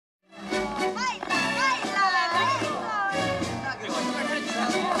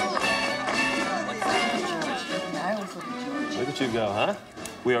to go, huh?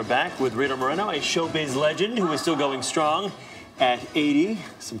 We are back with Rita Moreno, a showbiz legend who is still going strong at 80.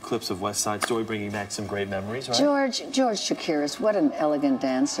 Some clips of West Side Story bringing back some great memories, right? George Chakiris, what an elegant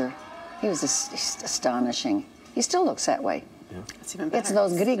dancer. He was astonishing. He still looks that way. Yeah. It's even better. It's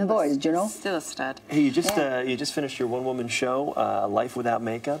those Greek boys, you know? Still a stud. Hey, you just finished your one-woman show, Life Without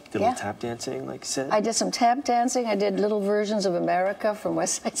Makeup. Did a little tap dancing, like you said? I did some tap dancing. I did little versions of America from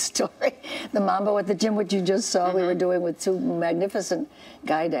West Side Story. The Mambo at the Gym, which you just saw, we were doing with two magnificent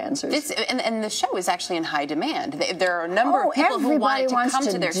guy dancers. And the show is actually in high demand. There are a number of people who want to come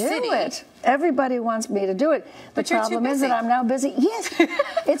to their city. Everybody wants me to do it. The problem is that I'm now busy. Yes,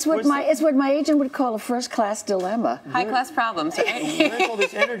 it's what my agent would call a first-class dilemma. High-class problems. Right? Where's all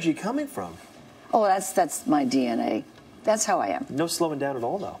this energy coming from? Oh, that's my DNA. That's how I am. No slowing down at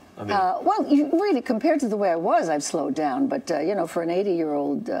all, though. I mean, well, really, compared to the way I was, I've slowed down. But you know, for an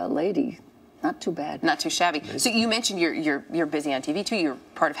 80-year-old lady, not too bad. Not too shabby. So you mentioned you're busy on TV too. You're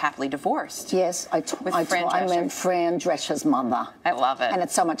part of Happily Divorced. Yes, I'm Fran Drescher's mother. I love it. And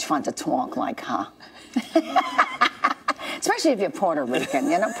it's so much fun to talk like her. Especially if you're Puerto Rican,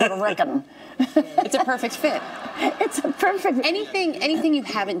 you know, Puerto Rican. It's a perfect fit. It's a perfect. Anything you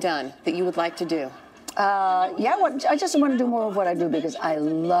haven't done that you would like to do? Yeah, I just want to do more of what I do because I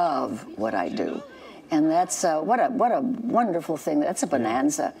love what I do. And that's what a wonderful thing. That's a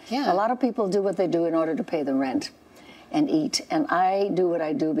bonanza. Yeah. A lot of people do what they do in order to pay the rent and eat. And I do what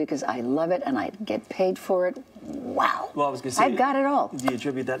I do because I love it and I get paid for it. Wow. Well, I was going to say, I've got it all. Do you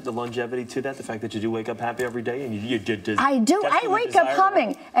attribute the longevity to that, the fact that you do wake up happy every day? And you I do. I wake up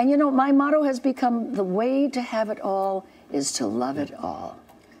humming. And you know, my motto has become the way to have it all is to love it all.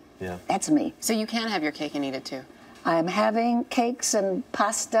 Yeah. That's me. So you can have your cake and eat it too. I'm having cakes and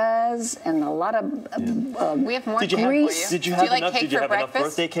pastas and a lot of we have more Did you have enough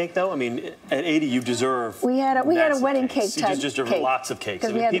birthday cake though? I mean, at 80 you deserve. We had a wedding cake. You just deserve lots of cakes.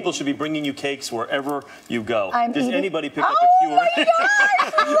 I mean, people should be bringing you cakes wherever you go. Does anybody pick up a cue? Oh my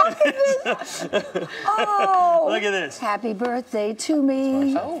gosh! Look at this! Oh, look at this! Happy birthday to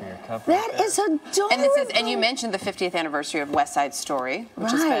me! Oh, that is adorable. And this is, and you mentioned the 50th anniversary of West Side Story,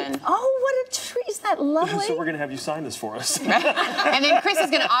 which has been. Oh, what a treat! Is that lovely? So we're gonna have you sign this for us. And then Chris is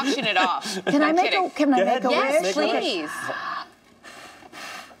going to auction it off. Can I make a wish? Yes, please.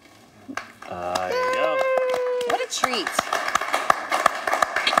 There you go. What a treat.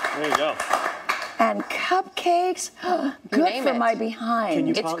 There you go. And cupcakes. Good for my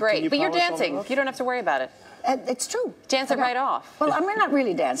behind. It's great. But you're dancing. You don't have to worry about it. It's true. Dance it right off. Well, I'm not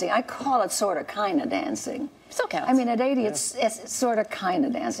really dancing. I call it sort of kind of dancing. Still counts. I mean, at 80, it's sort of kind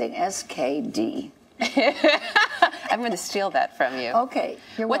of dancing. SKD. I'm going to steal that from you. Okay,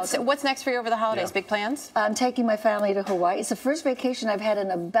 you're welcome. What's next for you over the holidays? Yeah. Big plans? I'm taking my family to Hawaii. It's the first vacation I've had in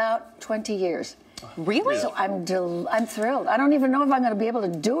about 20 years. Really? So I'm thrilled. I don't even know if I'm going to be able to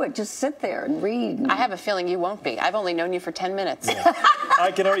do it. Just sit there and read. I have a feeling you won't be. I've only known you for 10 minutes. Yeah.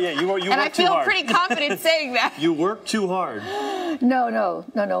 I can already. Yeah, you work too hard. And I feel pretty confident saying that. You work too hard.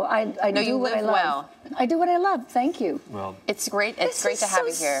 No. I do you what I live love. well. I do what I love. Thank you. Well, it's great. It's great to have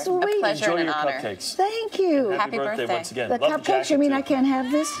you here. Sweet. A pleasure and an honor. Cupcakes. Thank you. Happy birthday once again. The cupcakes. You mean I can't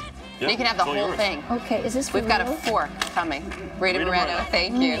have this? Yeah, you can have the whole thing. Okay. Is this for We've got a real? fork coming. Rita Moreno.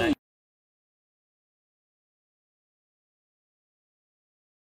 Thank you.